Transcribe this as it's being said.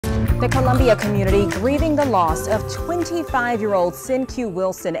The Columbia community grieving the loss of 25-year-old Q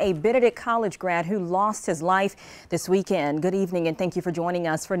Wilson, a Benedict College grad who lost his life this weekend. Good evening and thank you for joining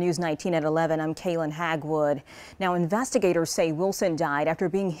us for News 19 at 11. I'm Kaylin Hagwood. Now, investigators say Wilson died after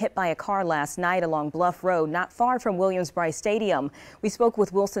being hit by a car last night along Bluff Road, not far from Williams-Brice Stadium. We spoke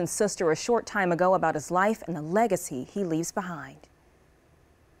with Wilson's sister a short time ago about his life and the legacy he leaves behind.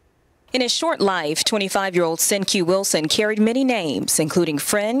 In his short life, 25-year-old Q Wilson carried many names, including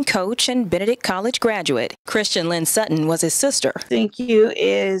friend, coach, and Benedict College graduate. Christian Lynn Sutton was his sister. Q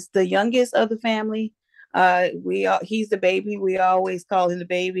is the youngest of the family. He's the baby. We always call him the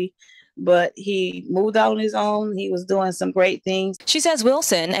baby. But he moved out on his own. He was doing some great things. She says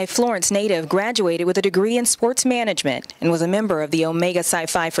Wilson, a Florence native, graduated with a degree in sports management and was a member of the Omega Psi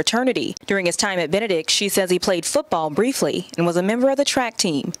Phi fraternity. During his time at Benedict, she says he played football briefly and was a member of the track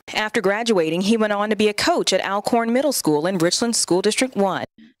team. After graduating, he went on to be a coach at Alcorn Middle School in Richland School District 1.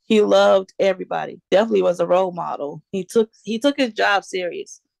 He loved everybody. Definitely was a role model. He took his job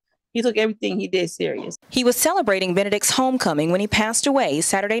serious. He took everything he did serious. He was celebrating Benedict's homecoming when he passed away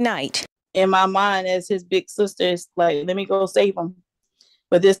Saturday night. In my mind, as his big sister, it's like, let me go save him.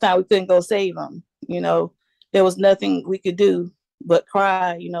 But this time we couldn't go save him. There was nothing we could do but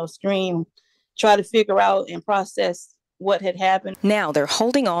cry, scream, try to figure out and process what had happened. Now they're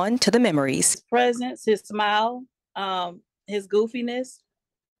holding on to the memories. His presence, his smile, his goofiness,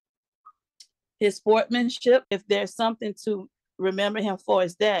 his sportsmanship. If there's something to remember him for,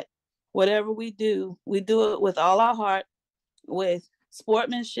 is that whatever we do it with all our heart, with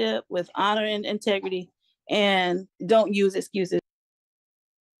sportsmanship, with honor and integrity, and don't use excuses.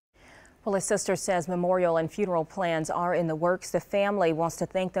 Well, his sister says memorial and funeral plans are in the works. The family wants to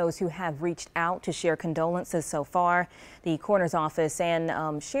thank those who have reached out to share condolences so far. The coroner's office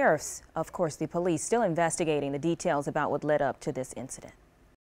and sheriffs, of course, the police, still investigating the details about what led up to this incident.